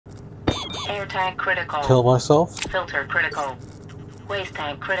Air tank critical. Kill myself. Filter critical. Waste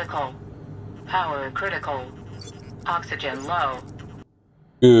tank critical. Power critical. Oxygen low.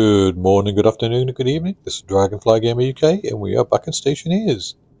 Good morning, good afternoon, and good evening. This is Dragonfly Gamer UK, and we are back in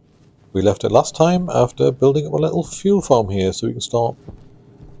Stationeers. We left it last time after building up a little fuel farm here, so we can start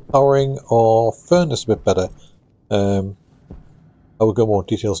powering our furnace a bit better. I will go more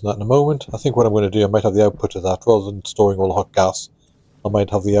details on that in a moment. I think what I'm going to do, I might have the output of that, rather than storing all the hot gas, I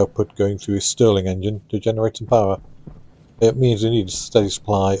might have the output going through a Stirling engine to generate some power. It means we need a steady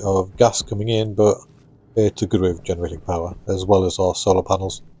supply of gas coming in, but it's a good way of generating power, as well as our solar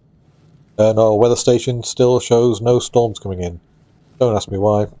panels. And our weather station still shows no storms coming in. Don't ask me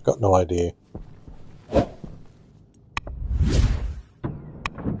why, got no idea.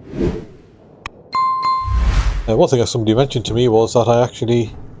 One thing that somebody mentioned to me was that I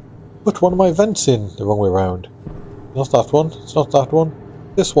actually put one of my vents in the wrong way around. Not that one, it's not that one,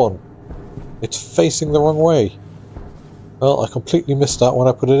 this one. It's facing the wrong way. Well, I completely missed that when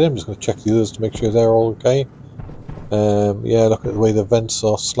I put it in. I'm just going to check the others to make sure they're all okay. Yeah, look at the way the vents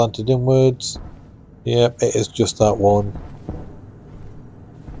are slanted inwards. Yep, it is just that one.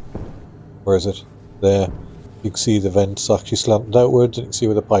 Where is it? There. You can see the vents actually slanted outwards, and you can see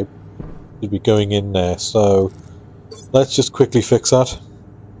where the pipe should be going in there. So, let's just quickly fix that.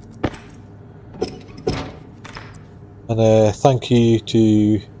 And thank you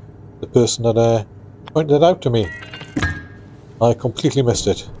to the person that pointed it out to me. I completely missed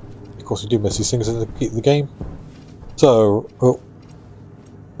it. Of course, you do miss these things at the game. So, oh,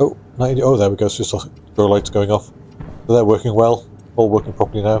 there we go. It's just grow lights going off. So they're working well, all working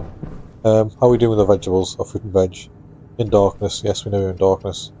properly now. How are we doing with the vegetables? Our fruit and veg in darkness. Yes, we know you're in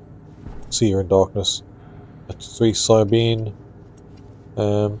darkness. See, you're in darkness. That's 3 soybean.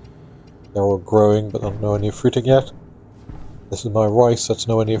 They're all growing, but they're nowhere near fruiting yet. This is my rice. That's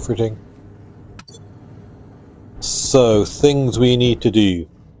nowhere near fruiting. So, things we need to do.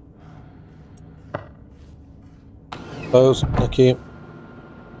 Pose, thank you.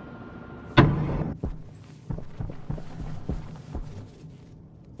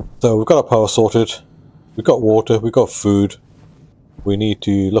 So, we've got our power sorted. We've got water, we've got food. We need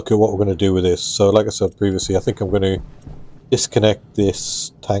to look at what we're going to do with this. So, like I said previously, I think I'm going to disconnect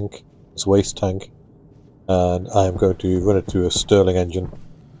this tank, this waste tank, and I am going to run it through a Stirling engine.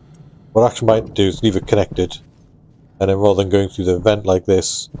 What I actually might do is leave it connected, and then rather than going through the vent like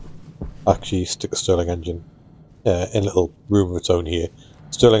this, actually stick a Stirling engine in a little room of its own here.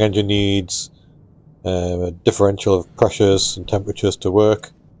 Stirling engine needs a differential of pressures and temperatures to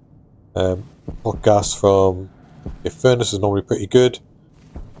work. Hot gas from a furnace is normally pretty good,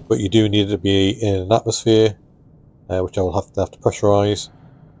 but you do need it to be in an atmosphere, which I will have to pressurize,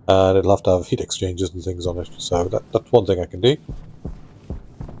 and it'll have to have heat exchangers and things on it. So that's one thing I can do.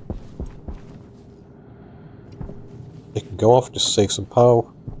 It can go off, just save some power.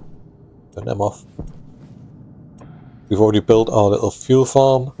 Turn them off. We've already built our little fuel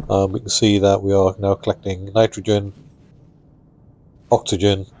farm. We can see that we are now collecting nitrogen,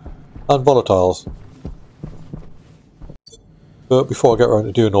 oxygen, and volatiles. But before I get around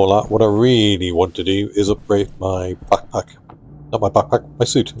to doing all that, what I really want to do is upgrade my backpack. Not my backpack, my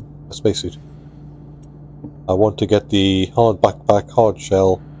suit, my spacesuit. I want to get the hard backpack, hard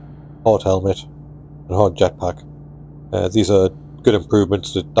shell, hard helmet, and hard jetpack. These are good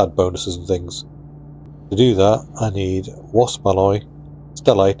improvements to add bonuses and things. To do that, I need Waspaloy,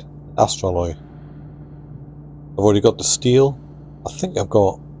 Stellite, and Astroloy. I've already got the steel. I think I've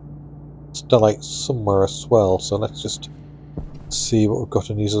got Stellite somewhere as well, so let's just see what we've got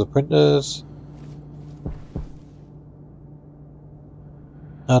in these other printers.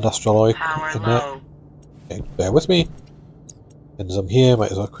 And Astroloy in there. Okay, bear with me. And as I'm here,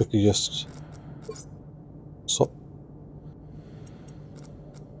 might as well quickly just swap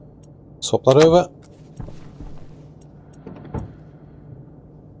that over.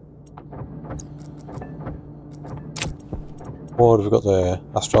 What have we got there?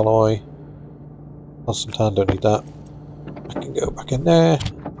 Astroloy. Constantine, don't need that. I can go back in there.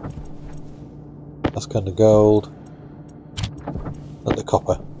 That's kind of gold. And the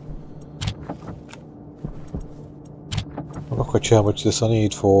copper. I'm not quite sure how much this I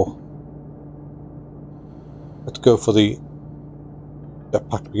need for. Let's go for the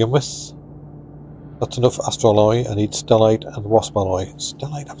jetpack to begin with. That's enough Astroloy. I need Stellite and Waspaloy.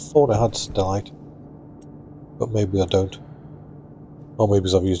 Stellite, I thought I had Stellite, but maybe I don't. Or maybe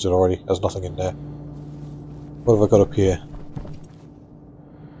I've used it already. There's nothing in there. What have I got up here?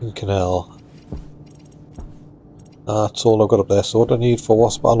 In canal. That's all I've got up there. So what do I need for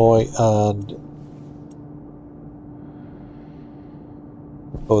Waspaloy and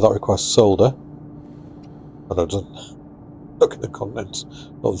Oh, that requires solder. Oh, no, it doesn't. Look at the contents.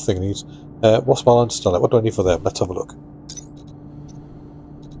 Not the thing it needs. Waspaloy and Stellite. What do I need for them? Let's have a look.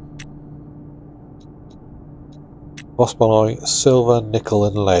 Waspaloy, silver, nickel,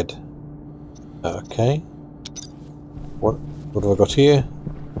 and lead. Okay. What have I got here?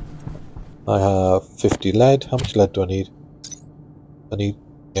 I have 50 lead. How much lead do I need?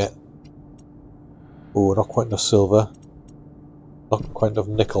 Yeah. Oh, not quite enough silver. Not quite enough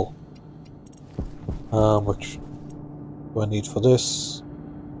nickel. How much do I need for this?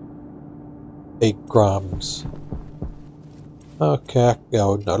 8 grams. Okay,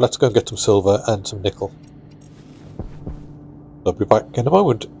 no, let's go and get some silver and some nickel. I'll be back in a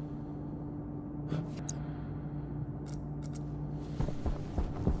moment.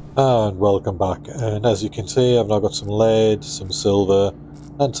 And welcome back. And as you can see, I've now got some lead, some silver,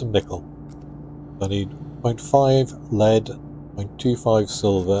 and some nickel. I need 0.5 lead, 0.25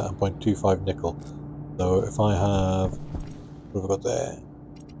 silver, and 0.25 nickel. So if I have... what have I got there?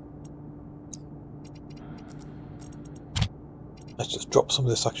 Let's just drop some of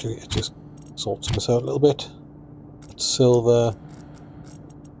this actually. It just sorts this out a little bit. That's silver,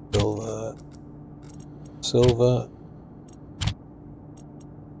 silver, silver.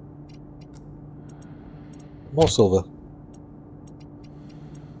 More silver.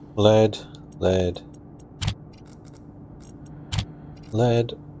 Lead, lead,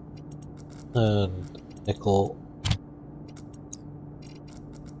 lead, and nickel,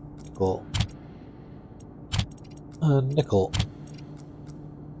 nickel, and nickel.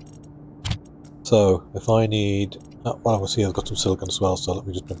 So, if I need... oh, well, I can see I've got some silicon as well, so let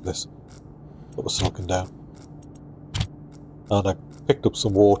me just dump this. Put the silicon down. And I picked up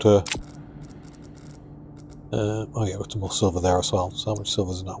some water. Oh yeah, I've got some more silver there as well. So how much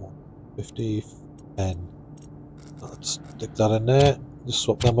silver is in that one? 50, 10. Let's stick that in there. Just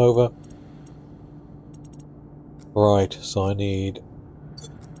swap them over. Right, so I need...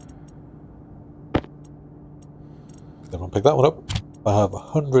 I'm going to pick that one up. I have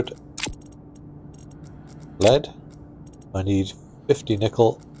 100 lead. I need 50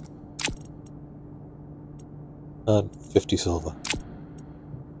 nickel. And 50 silver.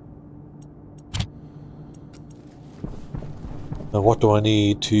 Now what do I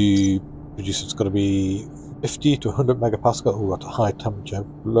need to produce? It's going to be 50 to 100 megapascal. Oh, at a high temperature.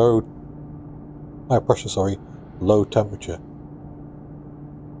 High pressure, sorry. Low temperature.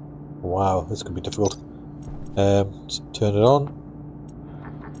 Wow, this could be difficult. Let's turn it on.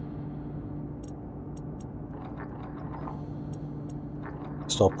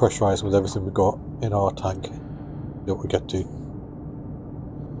 Start pressurizing with everything we've got in our tank. See what we get to.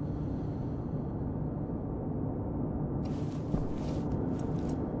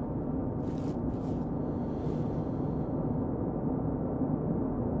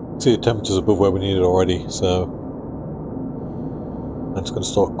 See, the temperature's above where we need it already, so I'm just going to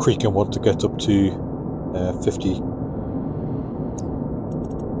start creaking once it gets up to 50.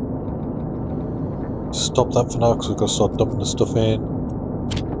 Stop that for now because we've got to start dumping the stuff in,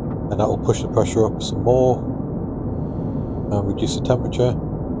 and that will push the pressure up some more and reduce the temperature.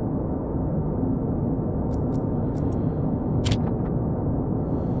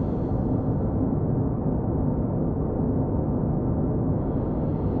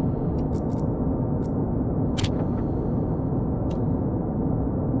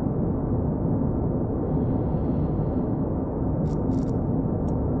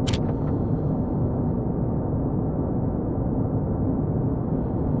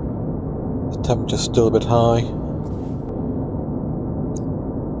 Temperature's still a bit high.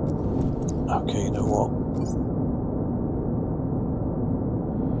 Okay, you know what?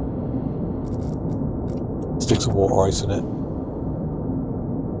 Stick some water ice in it.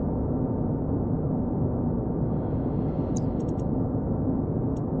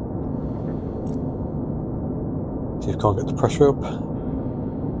 See if I can't get the pressure up.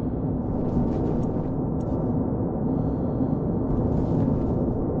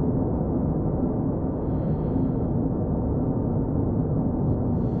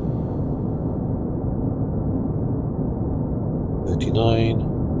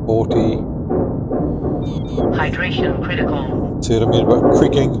 Hydration critical. See what I mean about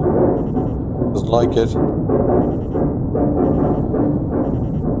creaking? Doesn't like it.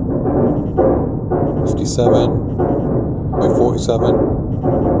 57, 47,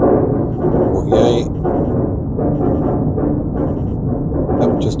 48.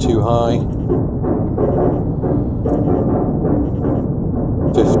 Temperature's too high.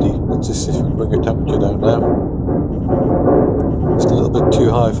 50. Let's just see if we can bring the temperature down now. It's a little bit too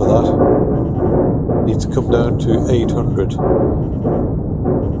high for that. Needs to come down to 800.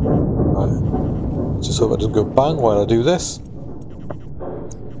 Just hope it doesn't go bang while I do this.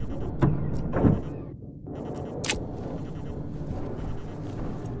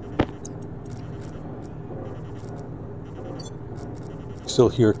 Still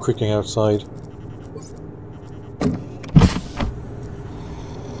hear it creaking outside.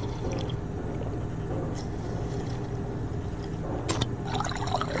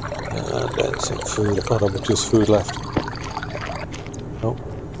 And then some food. I can't have much just food left. Oh,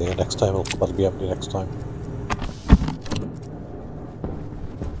 yeah, next time that'll be empty next time.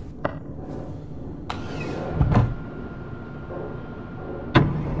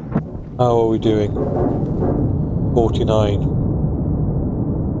 How are we doing? 49.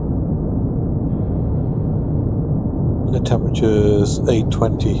 The temperature's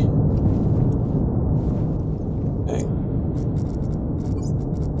 820. Okay.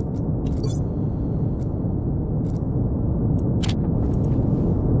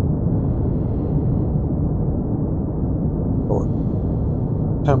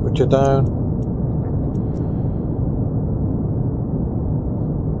 Temperature down.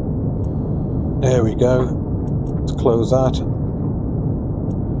 There we go. Let's close that.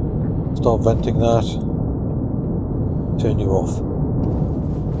 Start venting that. Turn you off.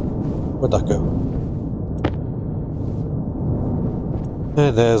 Where'd that go?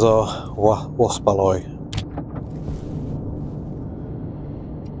 And there's our Waspaloy.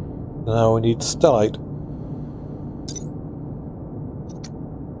 Now we need Stellite.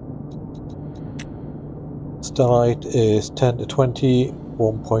 Stellite is 10 to 20,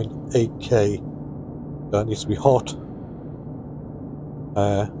 1.8k. That needs to be hot.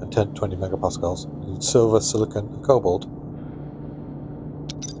 And 10 to 20 megapascals. You need silver, silicon, and cobalt.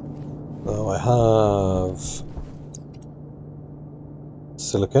 So I have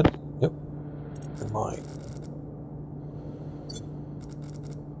silicon. Yep. And mine.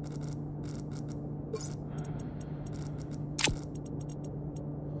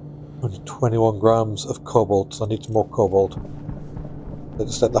 Only 21 grams of cobalt, so I need some more cobalt. So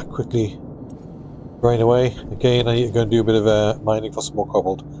just let that quickly drain away. Again, I need to go and do a bit of mining for some more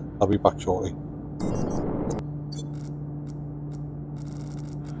cobalt. I'll be back shortly.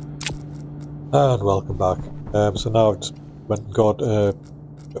 And welcome back. So now I've just went and got a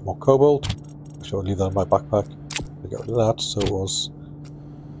bit more cobalt. Actually, I'll leave that in my backpack. I'll get rid of that. So it was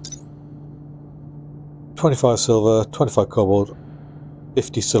 25 silver, 25 cobalt,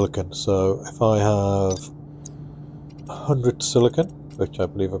 50 silicon. So if I have 100 silicon, which I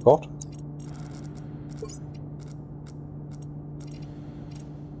believe I've got.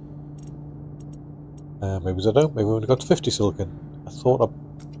 Maybe I don't. Maybe we only got 50 silicon. I thought I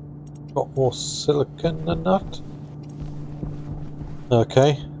got more silicon than that.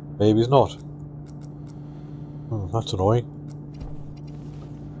 Okay, maybe it's not. That's annoying.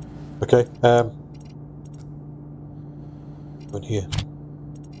 Okay, go in here.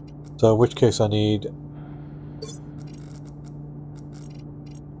 So in which case I need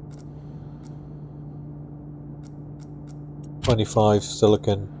 25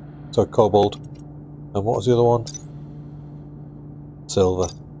 silicon, so cobalt. And what was the other one? Silver.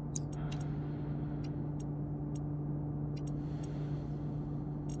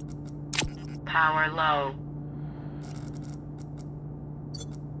 Power low.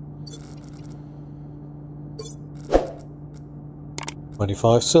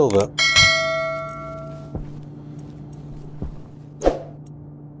 $25 silver.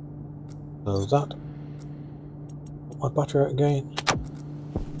 Close that. Put my battery out again.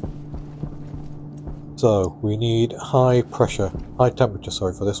 So we need high temperature,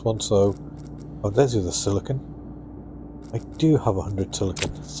 sorry, for this one. So, oh, there's the silicon. I do have 100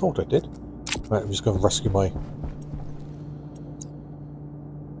 silicon. Thought I did. Right, I'm just going to rescue my.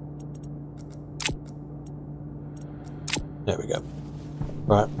 There we go.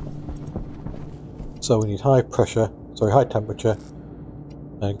 Right. So we need high temperature,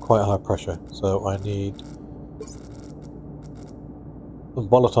 and quite high pressure. So I need some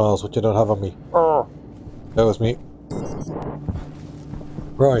volatiles, which I don't have on me. That was me.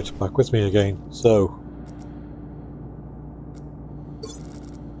 Right, back with me again. So,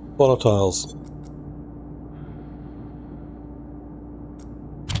 volatiles.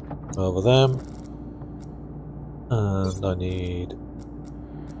 Over them. And I need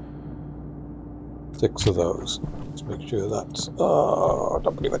 6 of those. Let's make sure that's... Oh, I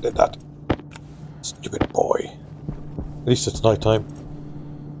don't believe I did that. Stupid boy. At least it's night time.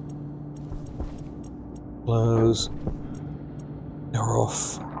 Close. You're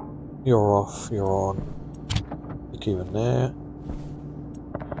off. You're off. You're on. Stick you in there.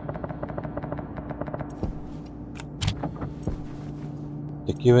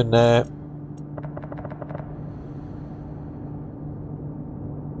 Stick you in there.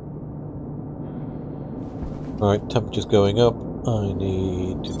 Right, temperature's going up. I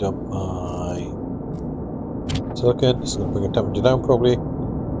need to dump my silicon. This is going to bring the temperature down probably.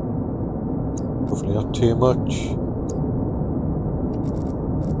 Hopefully not too much.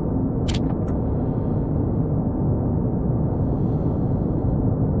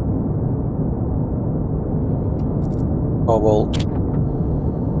 Cobalt.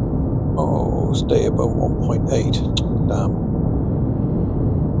 Oh, stay above 1.8. Damn.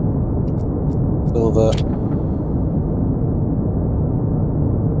 Silver.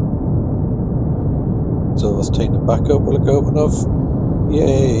 Silver's taking it back up. Will it go up enough?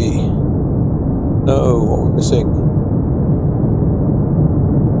 Yay! No, what we're missing?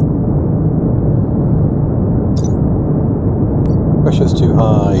 Pressure's too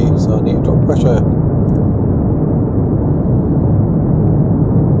high, so I need to drop pressure.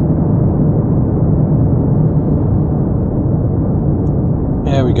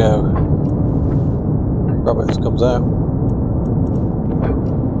 There we go. Roberts comes out.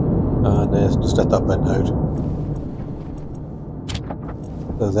 And just let that vent out.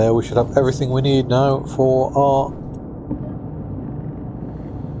 So there we should have everything we need now for our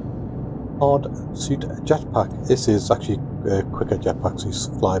Hardsuit Jetpack. This is actually a quicker jetpack, so you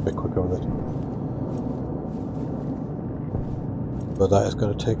fly a bit quicker with it. But that is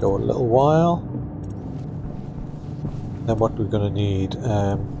going to take a little while. Then what we're going to need,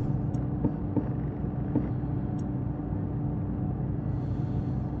 a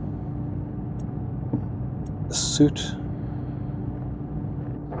suit.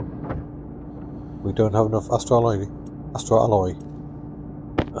 We don't have enough Astroloy.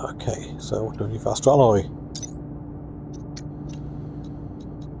 Okay, so what do we need for Astroloy?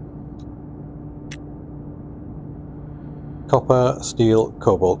 Copper, steel,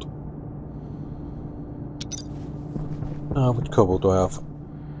 cobalt. How much cobalt do I have?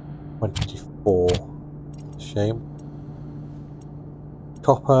 24. Shame.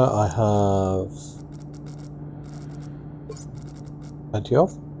 Copper I have plenty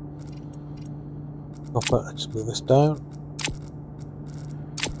of. Copper, let's move this down.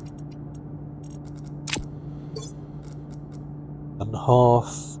 And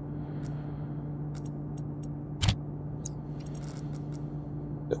half.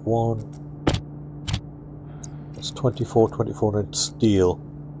 Get one. That's 2400 steel.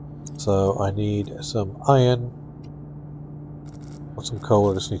 So I need some iron. Got some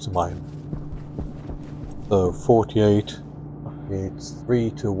coal, I just need some iron. So 48. It's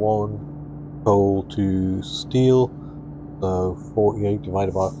 3 to 1. Coal to steel, so 48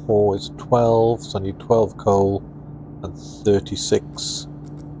 divided by 4 is 12, so I need 12 coal and 36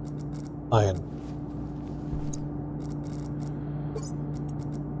 iron.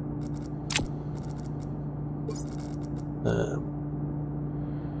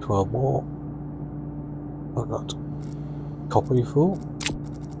 Um, 12 more. Oh, not copper, you fool.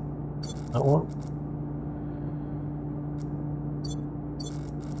 That one.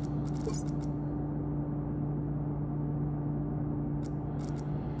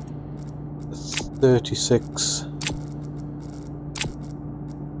 That's 36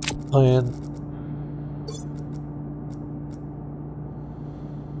 iron.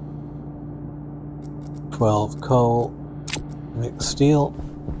 Coal, make steel.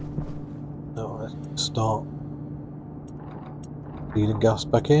 Now let's start feeding gas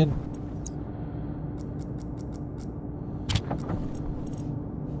back in.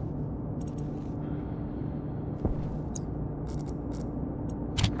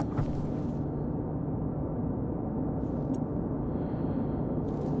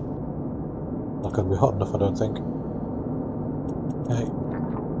 Not going to be hot enough, I don't think. Okay.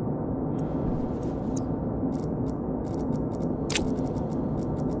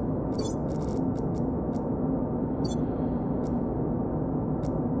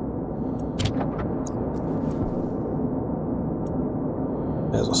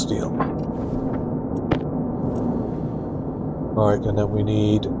 There's a steel. Alright, and then we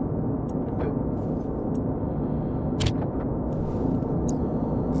need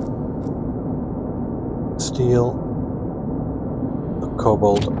steel, the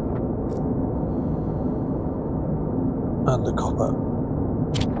cobalt, and the copper.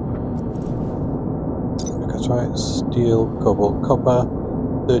 That's right, steel, cobalt, copper,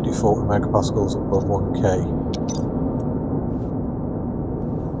 34 megapascals above 1K.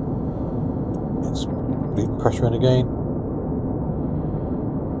 Putting pressure in again.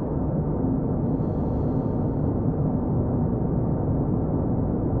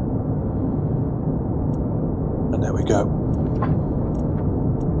 And there we go.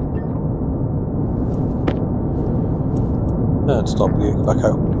 And stop bleeding back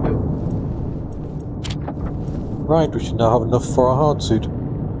out. Right, we should now have enough for our hard suit.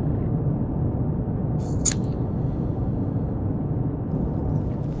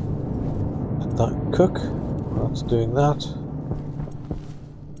 Let that cook. That's doing that.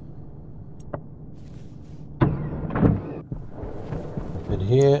 In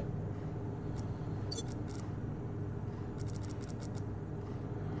here.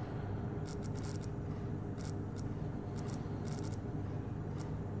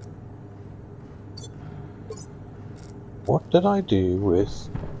 What did I do with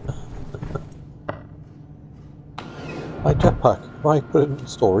my jetpack? Have I put it in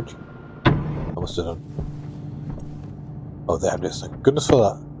storage? I must have done. Oh, there it is. Thank goodness for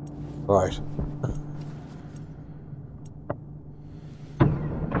that. Right.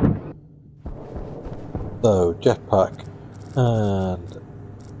 So, jetpack and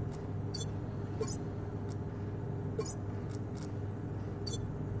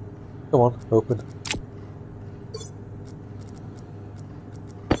come on, open.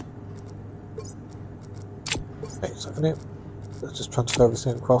 Wait a second here. Let's just transfer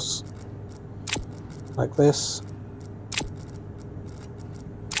everything across like this.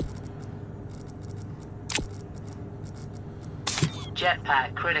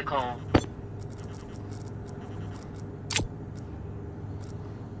 Jetpack critical.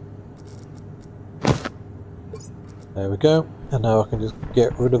 There we go. And now I can just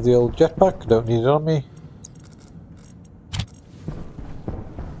get rid of the old jetpack. Don't need it on me.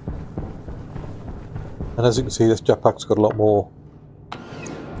 And as you can see, this jetpack's got a lot more.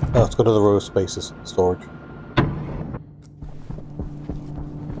 Oh, it's got another row of spaces, storage.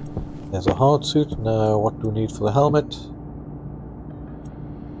 There's a hard suit. Now, what do we need for the helmet?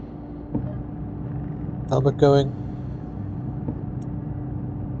 Helmet going.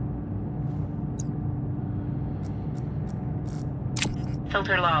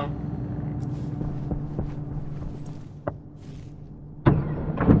 Filter low.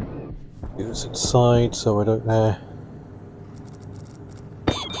 Do this inside so I don't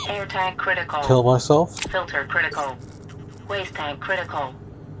Air tank critical. kill myself. Filter critical. Waste tank critical.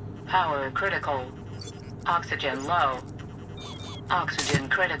 Power critical. Oxygen low. Oxygen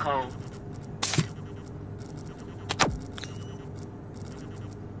critical.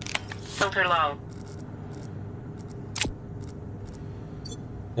 Filter low.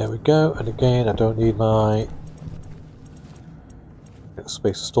 There we go. And again, I don't need my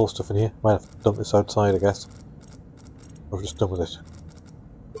space to store stuff in here. Might have to dump this outside, I guess. I've just done with it.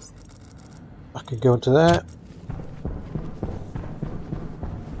 I can go into there.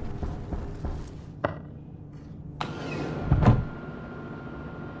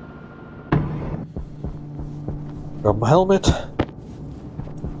 Grab my helmet.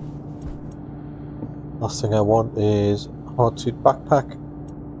 Last thing I want is Hardsuit Backpack.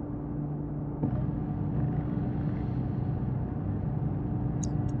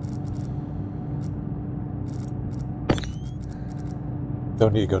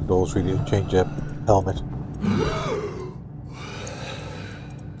 Don't need to go indoors really to change your helmet.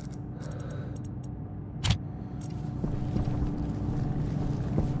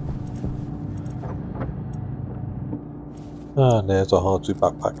 And there's our Hardsuit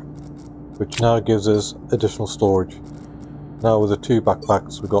Backpack, which now gives us additional storage. Now with the 2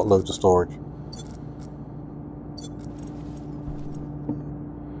 backpacks we've got loads of storage.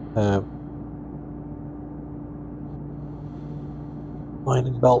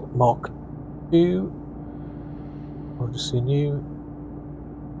 Mining belt Mark 2. I've just seen you.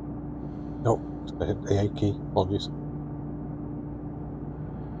 Nope, it's going to hit the A key. Apologies.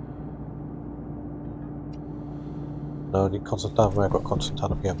 No, I need constant down where I've got constant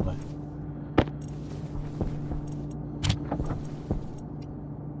down up here, haven't I?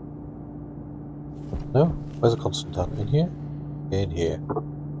 No? Where's the constant down? In here? In here.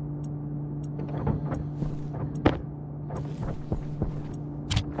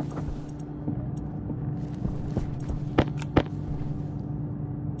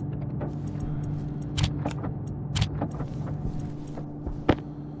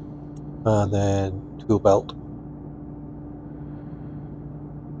 And then tool belt.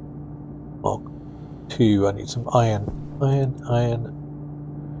 Mark 2, I need some iron. Iron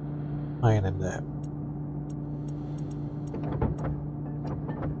in there.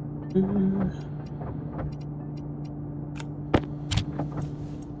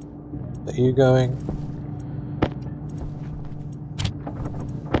 Are you going?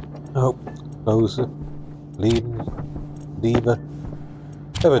 Oh, close it. Lever.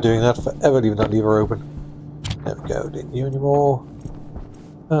 Ever doing that, forever leaving that lever open. There we go, didn't you anymore.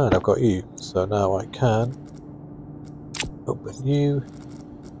 And I've got you, so now I can open you,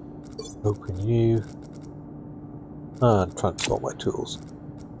 And transfer my tools.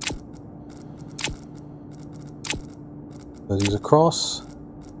 Throw these across.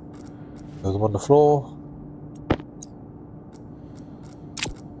 Throw them on the floor.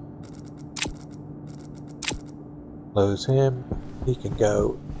 Close him. He can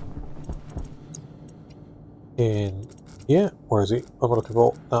go in here. Where is he? I'm looking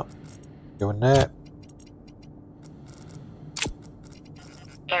for that. Go in there.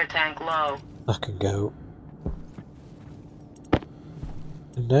 Air tank low. That can go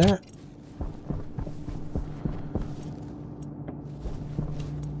in there.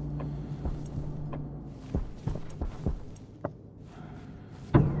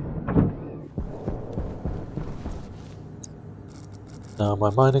 Now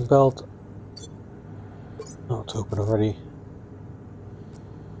my mining belt. Oh, it's open already.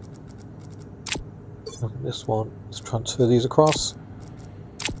 And this one, let's transfer these across.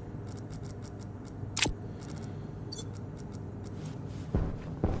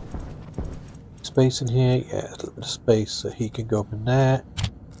 Space in here, yeah, a little bit of space so he can go up in there.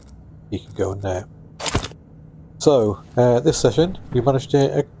 He can go in there. So, this session, we managed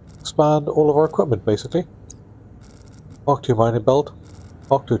to expand all of our equipment basically. Mark II mining belt,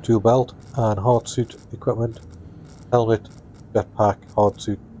 Mark II tool belt, and Hardsuit equipment, helmet, jetpack,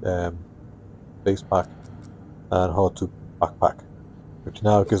 Hardsuit Spacesuit, and Hardsuit Backpack, which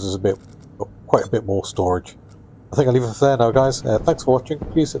now gives us quite a bit more storage. I think I'll leave it there now, guys. Thanks for watching.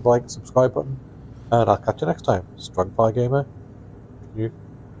 Please hit the like and subscribe button, and I'll catch you next time. Strong Fire Gamer, good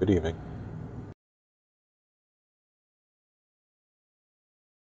evening.